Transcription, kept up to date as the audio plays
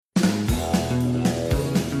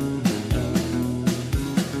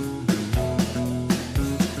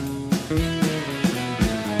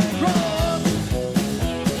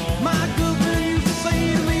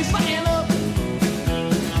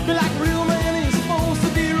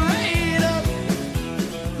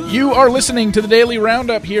You are listening to the Daily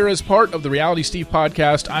Roundup here as part of the Reality Steve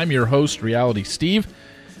podcast. I'm your host, Reality Steve.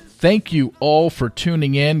 Thank you all for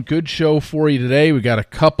tuning in. Good show for you today. We got a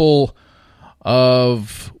couple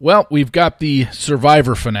of, we've got the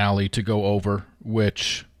Survivor finale to go over,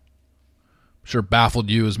 which I'm sure baffled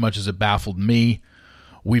you as much as it baffled me.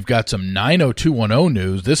 We've got some 90210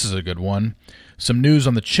 news. This is a good one. Some news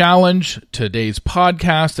on the challenge, today's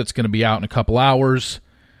podcast that's going to be out in a couple hours.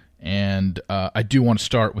 And I do want to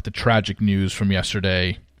start with the tragic news from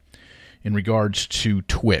yesterday in regards to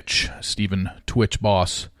Twitch. Stephen Twitch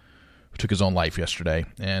boss who took his own life yesterday.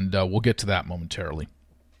 And we'll get to that momentarily.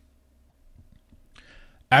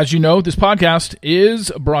 As you know, this podcast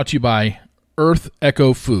is brought to you by Earth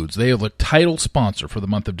Echo Foods. They are the title sponsor for the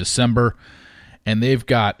month of December. And they've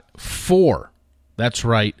got four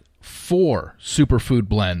superfood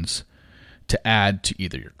blends to add to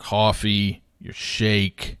either your coffee, your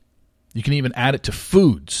shake. You can even add it to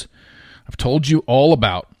foods. I've told you all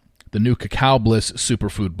about the new Cacao Bliss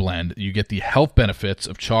Superfood Blend. You get the health benefits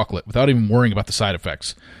of chocolate without even worrying about the side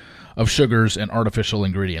effects of sugars and artificial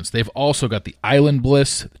ingredients. They've also got the Island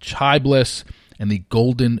Bliss, the Chai Bliss, and the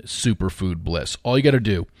Golden Superfood Bliss. All you got to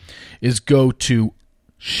do is go to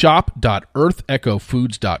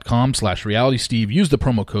shop.earthechofoods.com/realitysteve. Use the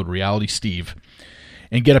promo code realitysteve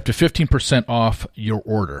and get up to 15% off your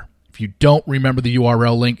order. If you don't remember the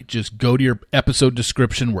URL link, just go to your episode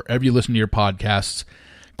description wherever you listen to your podcasts.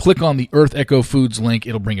 Click on the Earth Echo Foods link.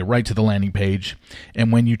 It'll bring you right to the landing page.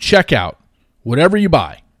 And when you check out, whatever you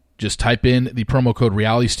buy, just type in the promo code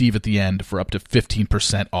realitysteve at the end for up to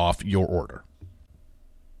 15% off your order.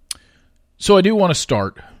 So I do want to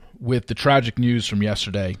start with the tragic news from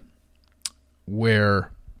yesterday where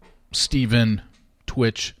Stephen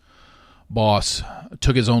Twitch boss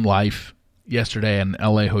took his own life yesterday in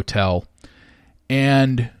an LA hotel.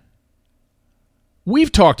 And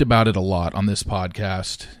we've talked about it a lot on this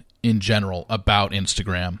podcast in general about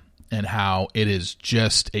Instagram and how it is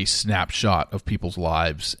just a snapshot of people's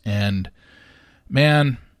lives. And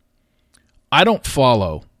man, I don't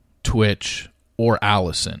follow Twitch or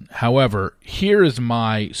Allison. However, here is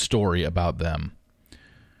my story about them.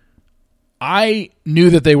 I knew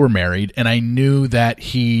that they were married, and I knew that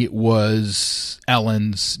he was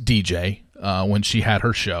Ellen's DJ when she had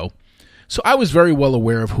her show. So I was very well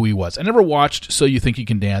aware of who he was. I never watched So You Think You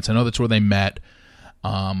Can Dance. I know that's where they met.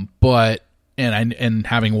 But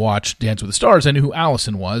having watched Dance with the Stars, I knew who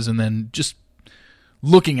Allison was. And then just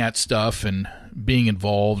looking at stuff and being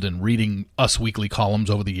involved and reading Us Weekly columns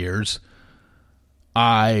over the years,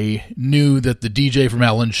 I knew that the DJ from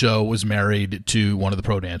Ellen's show was married to one of the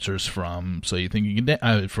pro dancers from So You Think You Can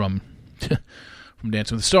Dance, from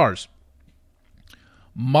Dancing with the Stars.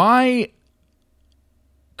 My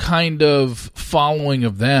kind of following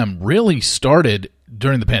of them really started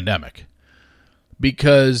during the pandemic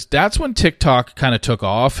because that's when TikTok kind of took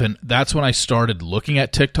off, and that's when I started looking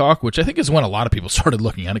at TikTok, which I think is when a lot of people started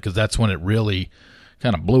looking at it because that's when it really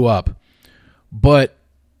kind of blew up. But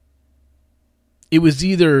it was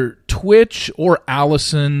either Twitch or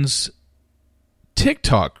Allison's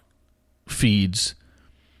TikTok feeds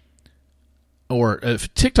or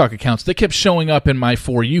TikTok accounts that kept showing up in my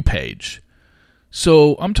For You page.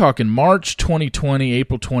 So I'm talking March 2020,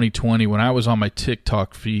 April 2020, when I was on my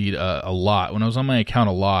TikTok feed a lot, when I was on my account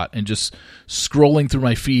a lot and just scrolling through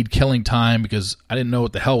my feed, killing time because I didn't know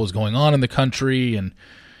what the hell was going on in the country. And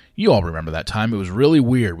you all remember that time. It was really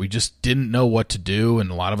weird. We just didn't know what to do,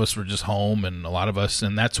 and a lot of us were just home, and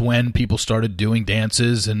that's when people started doing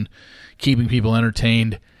dances and keeping people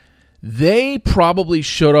entertained. They probably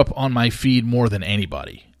showed up on my feed more than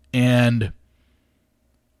anybody, and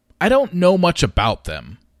I don't know much about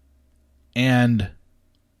them, and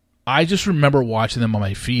I just remember watching them on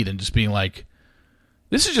my feed and just being like,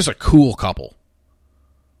 this is just a cool couple.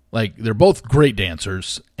 Like, they're both great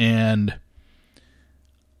dancers, and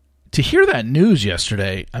to hear that news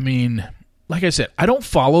yesterday, I mean, like I said, I don't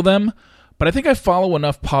follow them, but I think I follow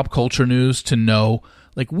enough pop culture news to know,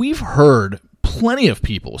 like, we've heard plenty of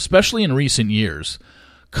people, especially in recent years,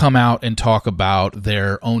 come out and talk about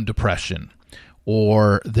their own depression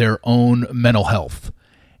or their own mental health.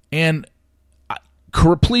 And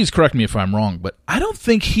please correct me if I'm wrong, but I don't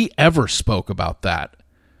think he ever spoke about that.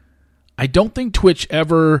 I don't think Twitch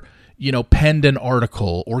ever, penned an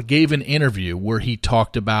article or gave an interview where he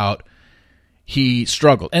talked about he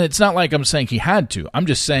struggled. And it's not like I'm saying he had to. I'm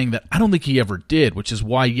just saying that I don't think he ever did, which is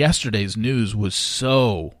why yesterday's news was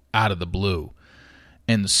so out of the blue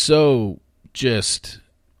and so just,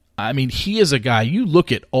 I mean, he is a guy, you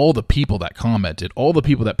look at all the people that commented, all the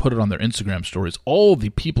people that put it on their Instagram stories, all the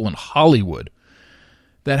people in Hollywood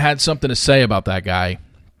that had something to say about that guy.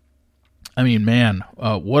 I mean, man,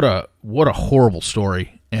 what a horrible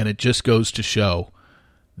story. And it just goes to show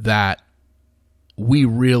that we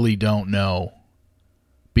really don't know,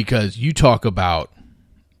 because you talk about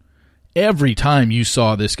every time you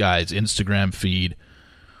saw this guy's Instagram feed,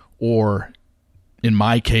 or in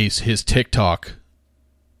my case, his TikTok,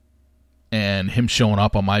 and him showing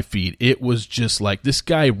up on my feed, it was just like this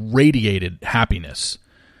guy radiated happiness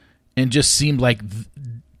and just seemed like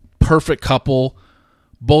perfect couple,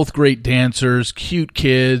 both great dancers, cute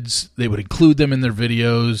kids. They would include them in their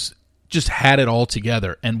videos, just had it all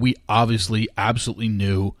together. And we obviously absolutely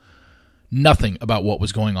knew nothing about what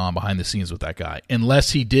was going on behind the scenes with that guy,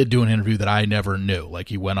 unless he did do an interview that I never knew. Like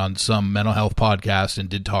he went on some mental health podcast and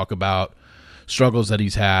did talk about struggles that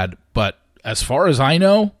he's had. But as far as I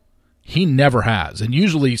know, he never has. And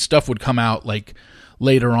usually stuff would come out like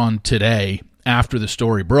later on today after the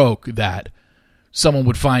story broke that someone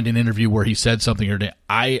would find an interview where he said something or didn't.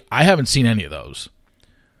 I haven't seen any of those.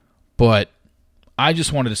 But I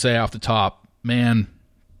just wanted to say off the top, man,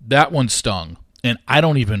 that one stung. And I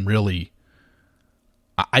don't even really,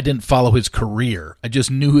 I didn't follow his career. I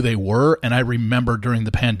just knew who they were. And I remember during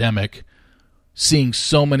the pandemic seeing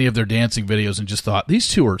so many of their dancing videos and just thought, these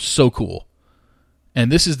two are so cool.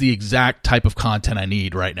 And this is the exact type of content I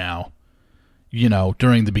need right now, you know,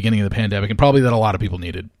 during the beginning of the pandemic, and probably that a lot of people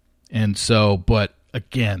needed. And so, but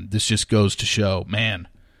again, this just goes to show, man,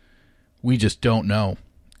 we just don't know.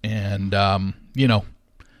 And, you know,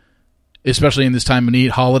 especially in this time of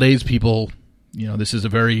need, holidays, people, you know, this is a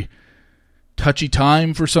very touchy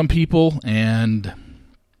time for some people. And,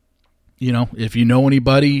 you know, if you know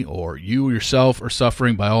anybody or you yourself are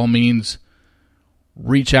suffering, by all means,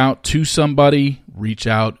 reach out to somebody, reach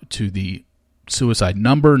out to the suicide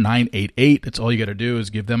number, 988. That's all you got to do is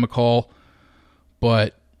give them a call.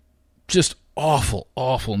 But just awful,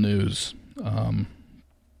 awful news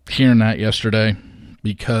hearing that yesterday,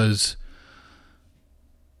 because,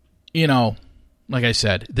 you know, like I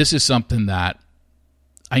said, this is something that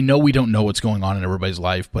I know we don't know what's going on in everybody's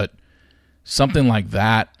life, but something like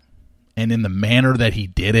that, and in the manner that he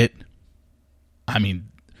did it, I mean,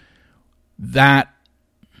 that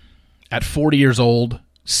at 40 years old,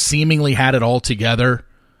 seemingly had it all together.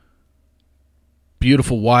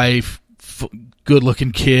 Beautiful wife,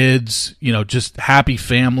 good-looking kids, you know, just happy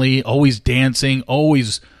family, always dancing,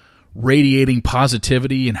 always radiating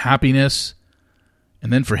positivity and happiness.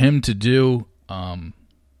 And then for him to do, what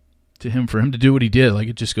he did, like,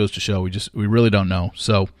 it just goes to show we really don't know.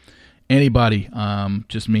 So anybody,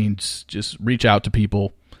 just reach out to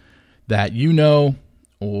people that you know,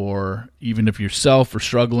 or even if yourself are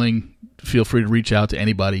struggling, feel free to reach out to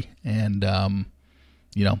anybody. And,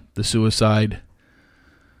 you know, the suicide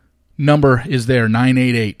number is there,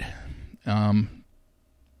 988,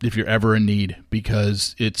 if you're ever in need,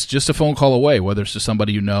 because it's just a phone call away, whether it's to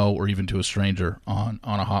somebody you know or even to a stranger on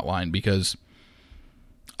a hotline. Because,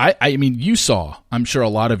 I mean, I'm sure a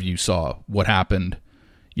lot of you saw what happened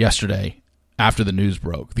yesterday after the news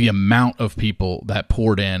broke. The amount of people that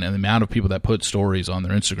poured in and the amount of people that put stories on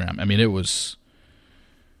their Instagram. I mean,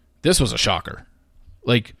 this was a shocker.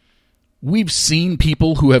 Like, we've seen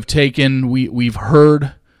people who have we've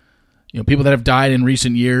heard, you know, people that have died in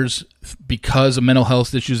recent years because of mental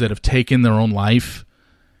health issues that have taken their own life.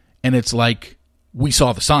 And it's like, we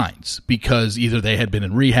saw the signs because either they had been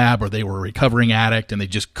in rehab or they were a recovering addict and they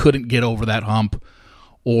just couldn't get over that hump,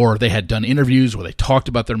 or they had done interviews where they talked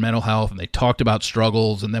about their mental health and they talked about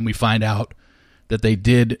struggles. And then we find out that they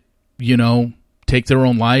did, you know, take their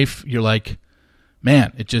own life. You're like,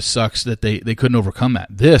 man, it just sucks that they couldn't overcome that.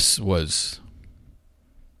 This was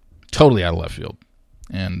totally out of left field.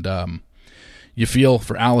 And you feel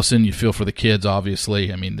for Allison, you feel for the kids,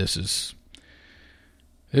 obviously. I mean, this is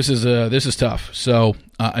tough. So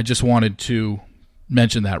I just wanted to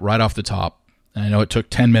mention that right off the top. And I know it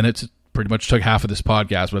took 10 minutes. It pretty much took half of this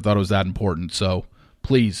podcast, but I thought it was that important. So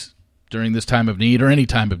please, during this time of need or any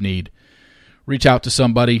time of need, reach out to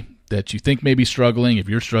somebody that you think may be struggling. If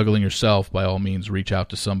you're struggling yourself, by all means, reach out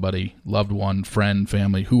to somebody, loved one, friend,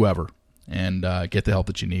 family, whoever, and get the help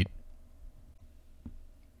that you need.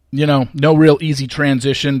 You know, no real easy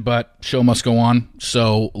transition, but show must go on.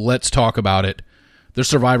 So let's talk about it. The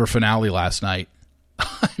Survivor finale last night.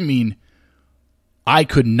 I mean, I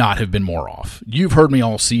could not have been more off. You've heard me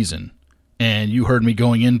all season, and you heard me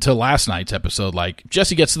going into last night's episode like,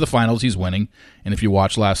 Jesse gets to the finals, he's winning. And if you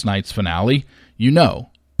watch last night's finale, you know,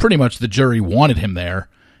 pretty much the jury wanted him there,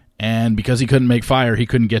 and because he couldn't make fire, he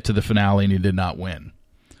couldn't get to the finale, and he did not win.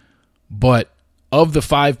 But of the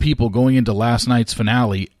 5 people going into last night's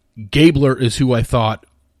finale, Gabler is who I thought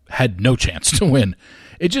had no chance to win.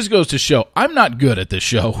 It just goes to show I'm not good at this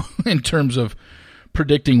show in terms of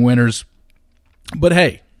predicting winners. But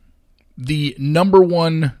hey, the number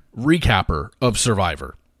one recapper of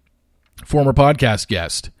Survivor, former podcast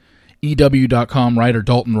guest, EW.com writer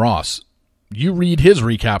Dalton Ross. You read his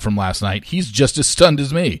recap from last night, he's just as stunned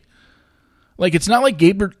as me. Like, it's not like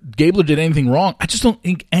Gabler did anything wrong. I just don't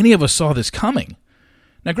think any of us saw this coming.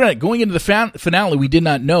 Now, granted, going into the finale, we did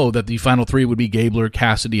not know that the final three would be Gabler,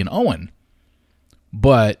 Cassidy, and Owen.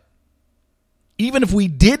 But even if we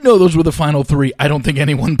did know those were the final three, I don't think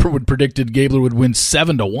anyone would predicted Gabler would win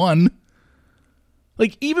 7-1.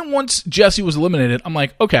 Like, even once Jesse was eliminated, I'm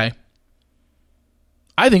like, okay,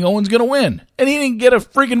 I think Owen's going to win. And he didn't get a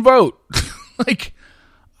freaking vote. Like,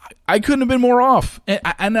 I couldn't have been more off.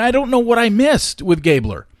 And I don't know what I missed with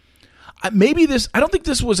Gabler. I don't think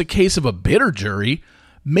this was a case of a bitter jury.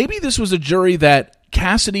 Maybe this was a jury that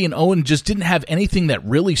Cassidy and Owen just didn't have anything that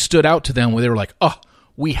really stood out to them where they were like, oh,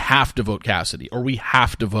 we have to vote Cassidy or we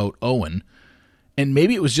have to vote Owen. And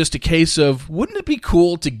maybe it was just a case of, wouldn't it be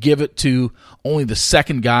cool to give it to only the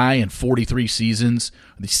second guy in 43 seasons,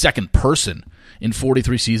 the second person in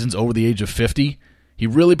 43 seasons over the age of 50? He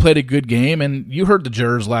really played a good game, and you heard the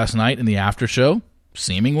jurors last night in the after show.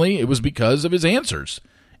 Seemingly, it was because of his answers.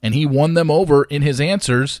 And he won them over in his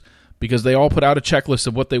answers because they all put out a checklist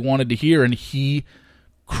of what they wanted to hear, and he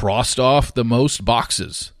crossed off the most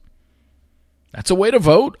boxes. That's a way to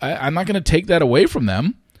vote. I'm not going to take that away from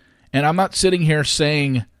them. And I'm not sitting here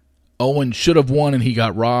saying Owen should have won and he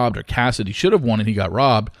got robbed, or Cassidy should have won and he got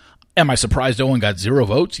robbed. Am I surprised Owen got 0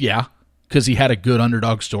 votes? Yeah, because he had a good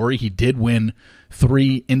underdog story. He did win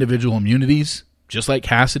 3 individual immunities, just like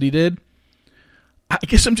Cassidy did. I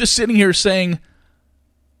guess I'm just sitting here saying,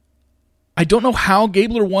 I don't know how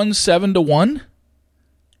Gabler won 7-1,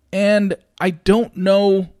 and I don't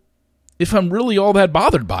know if I'm really all that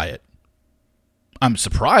bothered by it. I'm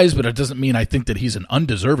surprised, but it doesn't mean I think that he's an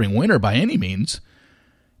undeserving winner by any means.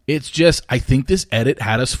 It's just, I think this edit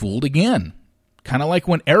had us fooled again. Kind of like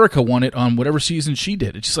when Erica won it on whatever season she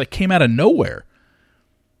did. It just like came out of nowhere.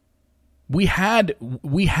 We had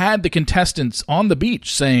the contestants on the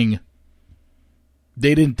beach saying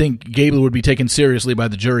they didn't think Gabler would be taken seriously by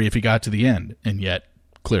the jury if he got to the end. And yet,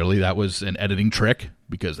 clearly that was an editing trick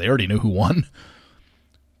because they already knew who won.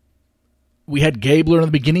 We had Gabler in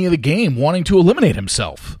the beginning of the game wanting to eliminate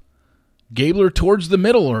himself. Gabler towards the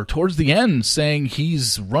middle or towards the end saying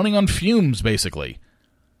he's running on fumes, basically.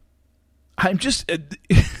 I'm just...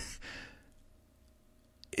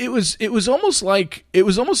 It was almost like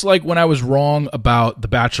when I was wrong about the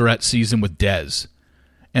Bachelorette season with Des.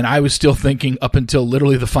 And I was still thinking up until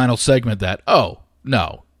literally the final segment that, oh,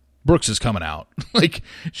 no, Brooks is coming out. Like,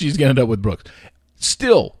 she's going to end up with Brooks.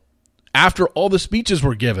 Still, after all the speeches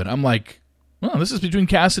were given, I'm like, well, this is between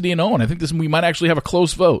Cassidy and Owen. I think we might actually have a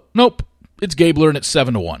close vote. Nope, it's Gabler and it's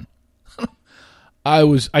 7-1.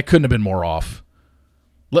 I couldn't have been more off.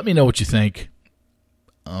 Let me know what you think.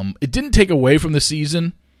 It didn't take away from the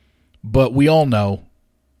season, but we all know,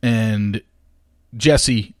 and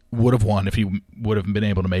Jesse would have won if he would have been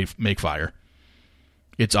able to make fire.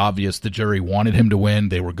 It's obvious the jury wanted him to win.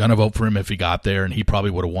 They were going to vote for him if he got there, and he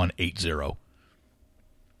probably would have won 8-0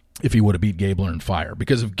 if he would have beat Gabler in fire.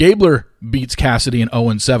 Because if Gabler beats Cassidy and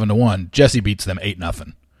Owen 7-1, Jesse beats them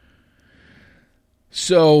 8-0.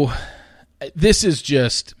 So this is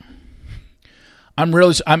just... I'm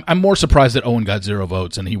more surprised that Owen got 0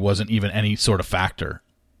 votes and he wasn't even any sort of factor.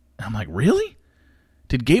 And I'm like, really?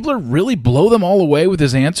 Did Gabler really blow them all away with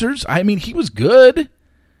his answers? I mean, he was good,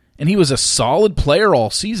 and he was a solid player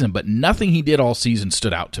all season, but nothing he did all season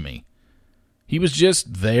stood out to me. He was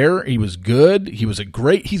just there. He was good. He's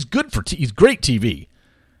great TV.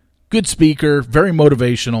 Good speaker, very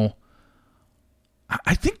motivational.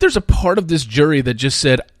 I think there's a part of this jury that just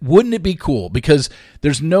said, wouldn't it be cool? Because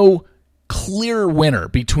there's no clear winner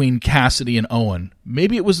between Cassidy and Owen.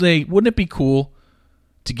 Maybe it was wouldn't it be cool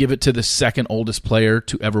to give it to the second oldest player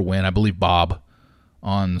to ever win? I believe Bob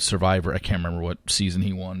on Survivor. I can't remember what season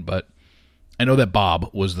he won, but I know that Bob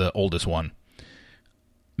was the oldest one.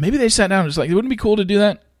 Maybe they sat down and was like, wouldn't it be cool to do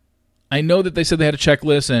that? I know that they said they had a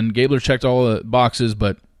checklist and Gabler checked all the boxes,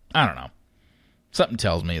 but I don't know. Something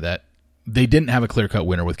tells me that they didn't have a clear-cut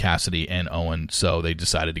winner with Cassidy and Owen, so they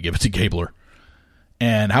decided to give it to Gabler.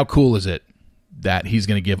 And how cool is it that he's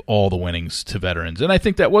going to give all the winnings to veterans? And I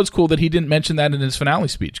think that was cool that he didn't mention that in his finale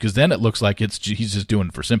speech, because then it looks like he's just doing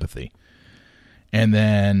it for sympathy. And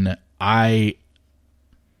then I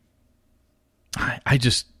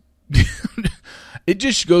just... it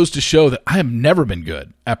just goes to show that I have never been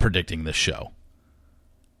good at predicting this show.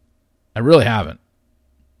 I really haven't.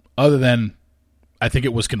 Other than I think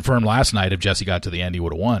it was confirmed last night if Jesse got to the end, he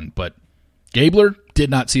would have won. But Gabler did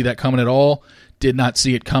not see that coming at all. Did not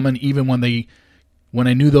see it coming even when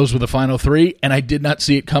I knew those were the final three, and I did not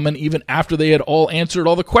see it coming even after they had all answered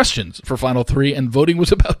all the questions for final three and voting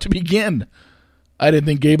was about to begin. I didn't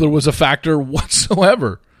think Gabler was a factor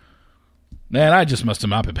whatsoever. Man, I just must have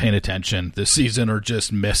not been paying attention this season or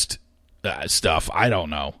just missed stuff. I don't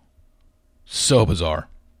know. So bizarre.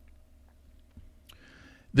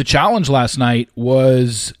 The challenge last night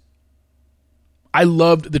was, I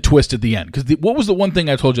loved the twist at the end. Because what was the one thing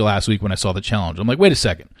I told you last week when I saw the challenge? I'm like, wait a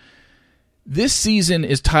second. This season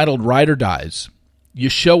is titled Ride or Dies. You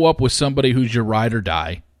show up with somebody who's your ride or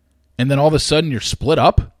die, and then all of a sudden you're split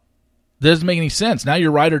up? That doesn't make any sense. Now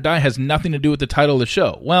your ride or die has nothing to do with the title of the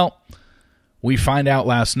show. Well, we find out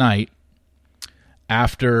last night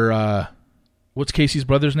after, what's Casey's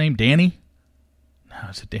brother's name? Danny? No,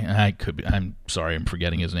 is it Dan? I could be. I'm sorry, I'm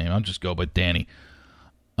forgetting his name. I'll just go by Danny.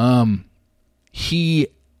 He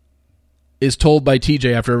is told by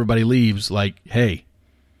TJ after everybody leaves, like, hey,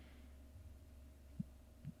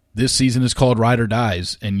 this season is called Ride or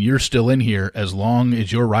Dies, and you're still in here as long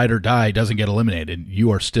as your ride or die doesn't get eliminated.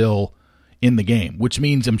 You are still in the game, which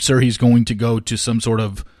means I'm sure he's going to go to some sort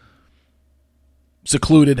of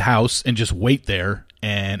secluded house and just wait there.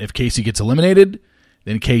 And if Casey gets eliminated,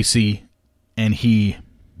 then Casey and he...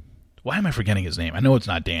 Why am I forgetting his name? I know it's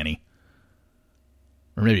not Danny.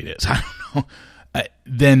 Or maybe it is. I don't know.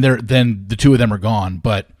 Then the two of them are gone.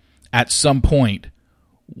 But at some point,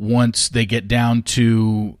 once they get down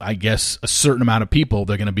to, I guess, a certain amount of people,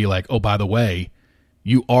 they're going to be like, oh, by the way,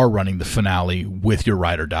 you are running the finale with your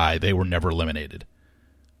ride or die. They were never eliminated.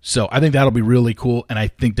 So I think that'll be really cool, and I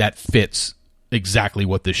think that fits exactly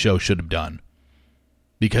what this show should have done.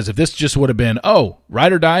 Because if this just would have been, oh,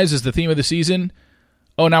 ride or dies is the theme of the season,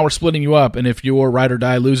 oh, now we're splitting you up, and if your ride or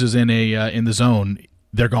die loses in the zone,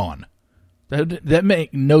 they're gone. That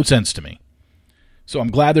make no sense to me. So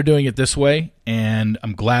I'm glad they're doing it this way, and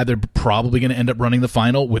I'm glad they're probably going to end up running the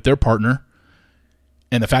final with their partner.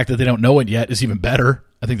 And the fact that they don't know it yet is even better.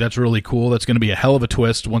 I think that's really cool. That's going to be a hell of a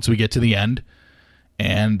twist once we get to the end,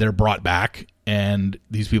 and they're brought back, and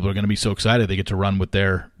these people are going to be so excited they get to run with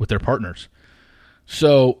their partners.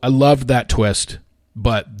 So I loved that twist,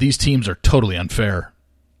 but these teams are totally unfair.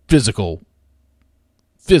 Physically,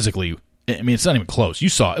 I mean, it's not even close. You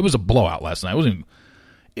saw it was a blowout last night.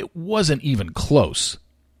 It wasn't even close.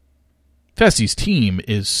 Fessie's team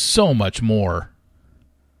is so much more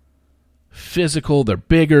physical. They're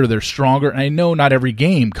bigger. They're stronger. And I know not every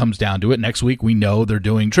game comes down to it. Next week, we know they're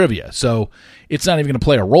doing trivia. So it's not even going to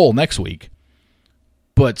play a role next week.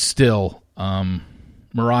 But still,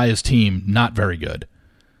 Mariah's team, not very good.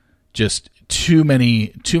 Just too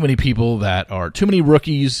many people that are too many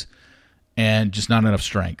rookies and just not enough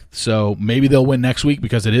strength. So maybe they'll win next week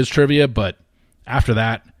because it is trivia, but after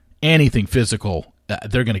that, anything physical,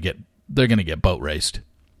 they're going to get boat raced.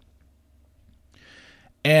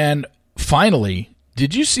 And finally,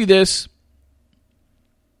 did you see this?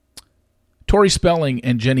 Tori Spelling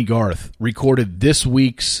and Jenny Garth recorded this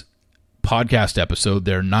week's podcast episode,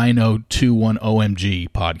 their 9021 OMG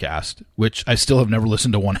podcast, which I still have never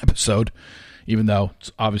listened to one episode, even though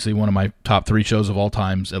it's obviously one of my top 3 shows of all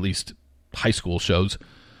times, at least high school shows.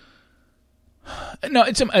 No,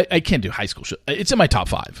 I can't do high school shows. It's in my top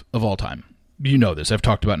 5 of all time. You know this. I've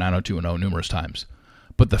talked about 90210 numerous times.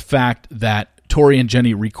 But the fact that Tori and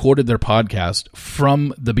Jenny recorded their podcast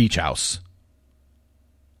from the beach house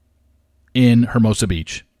in Hermosa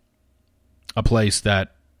Beach, a place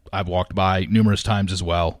that I've walked by numerous times as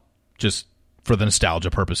well, just for the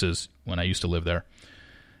nostalgia purposes when I used to live there.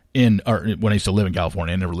 When I used to live in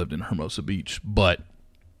California, I never lived in Hermosa Beach. But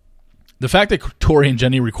the fact that Tori and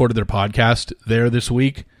Jenny recorded their podcast there this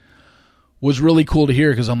week was really cool to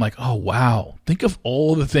hear because I'm like, oh, wow. Think of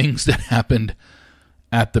all the things that happened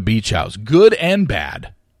at the beach house, good and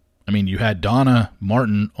bad. I mean, you had Donna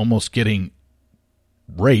Martin almost getting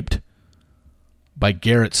raped by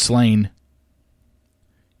Garrett Slane.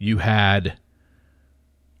 You had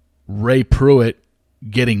Ray Pruitt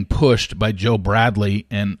getting pushed by Joe Bradley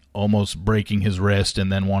and almost breaking his wrist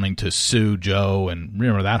and then wanting to sue Joe, and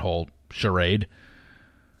remember that whole charade.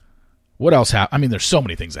 What else happened? I mean, there's so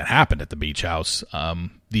many things that happened at the beach house.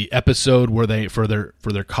 The episode where they, for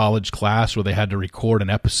their college class, where they had to record an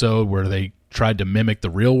episode where they tried to mimic the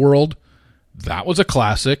real world, that was a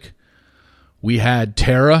classic. We had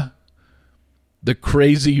Tara, the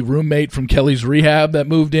crazy roommate from Kelly's rehab that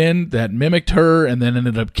moved in, that mimicked her and then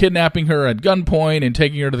ended up kidnapping her at gunpoint and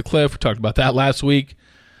taking her to the cliff. We talked about that last week.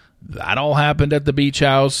 That all happened at the beach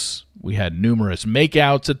house. We had numerous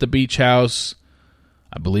makeouts at the beach house.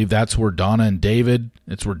 I believe that's where Donna and David,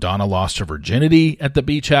 it's where Donna lost her virginity at the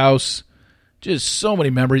beach house. Just so many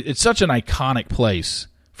memories. It's such an iconic place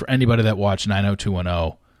for anybody that watched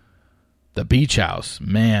 90210. The beach house,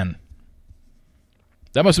 man.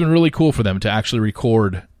 That must have been really cool for them to actually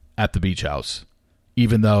record at the beach house,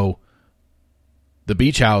 even though the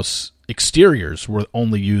beach house exteriors were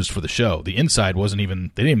only used for the show. The inside wasn't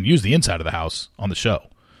even, they didn't even use the inside of the house on the show.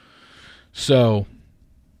 So,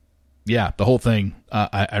 yeah, the whole thing,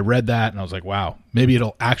 I read that and I was like, wow, maybe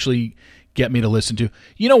it'll actually get me to listen to.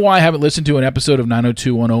 You know why I haven't listened to an episode of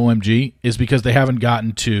 90210 OMG? Is because they haven't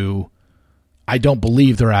gotten to, I don't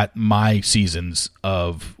believe they're at my seasons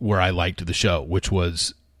of where I liked the show, which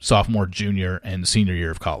was sophomore, junior, and senior year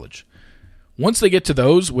of college. Once they get to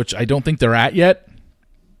those, which I don't think they're at yet,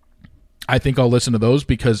 I think I'll listen to those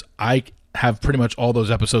because I have pretty much all those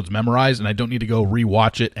episodes memorized and I don't need to go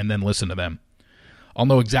rewatch it and then listen to them. I'll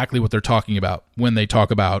know exactly what they're talking about when they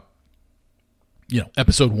talk about,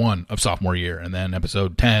 episode 1 of sophomore year and then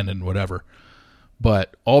episode 10 and whatever.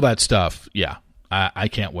 But all that stuff, yeah, I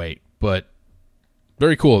can't wait. But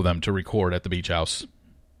very cool of them to record at the beach house.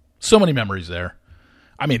 So many memories there.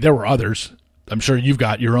 I mean, there were others. I'm sure you've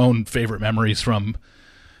got your own favorite memories from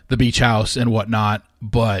the beach house and whatnot.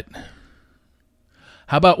 But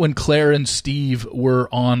how about when Claire and Steve were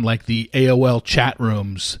on like the AOL chat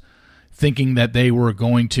rooms thinking that they were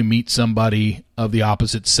going to meet somebody of the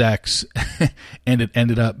opposite sex and it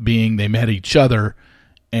ended up being they met each other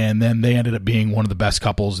and then they ended up being one of the best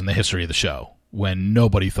couples in the history of the show when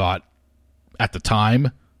nobody thought at the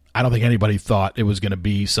time, I don't think anybody thought it was going to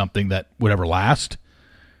be something that would ever last.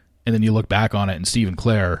 And then you look back on it and Steve and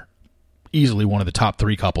Claire, easily one of the top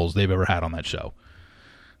 3 couples they've ever had on that show.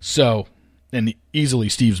 So, and easily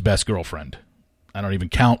Steve's best girlfriend. I don't even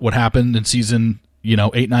count what happened in season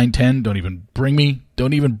 8, 9, 10. Don't even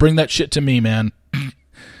bring that shit to me, man.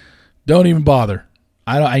 Don't even bother.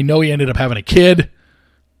 I know he ended up having a kid.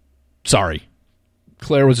 Sorry.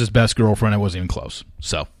 Claire was his best girlfriend. It wasn't even close.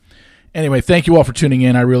 So, anyway, thank you all for tuning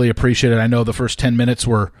in. I really appreciate it. I know the first 10 minutes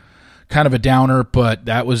were kind of a downer, but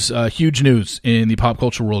that was huge news in the pop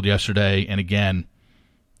culture world yesterday. And again,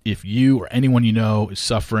 if you or anyone you know is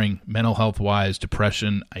suffering mental health-wise,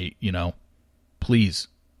 depression, please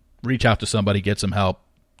reach out to somebody, get some help.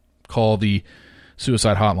 Call the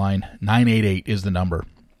suicide hotline. 988 is the number.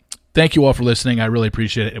 Thank you all for listening. I really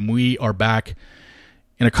appreciate it. And we are back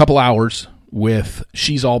in a couple hours with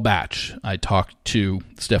She's All Batch. I talked to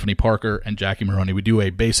Stephanie Parker and Jackie Maroney. We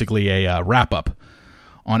do basically a wrap-up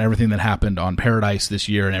on everything that happened on Paradise this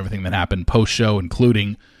year and everything that happened post-show,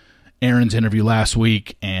 including Aaron's interview last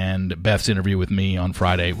week and Beth's interview with me on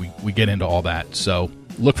Friday. We get into all that. So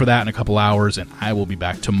look for that in a couple hours, and I will be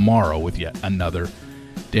back tomorrow with yet another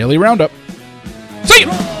Daily Roundup. See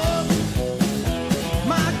you!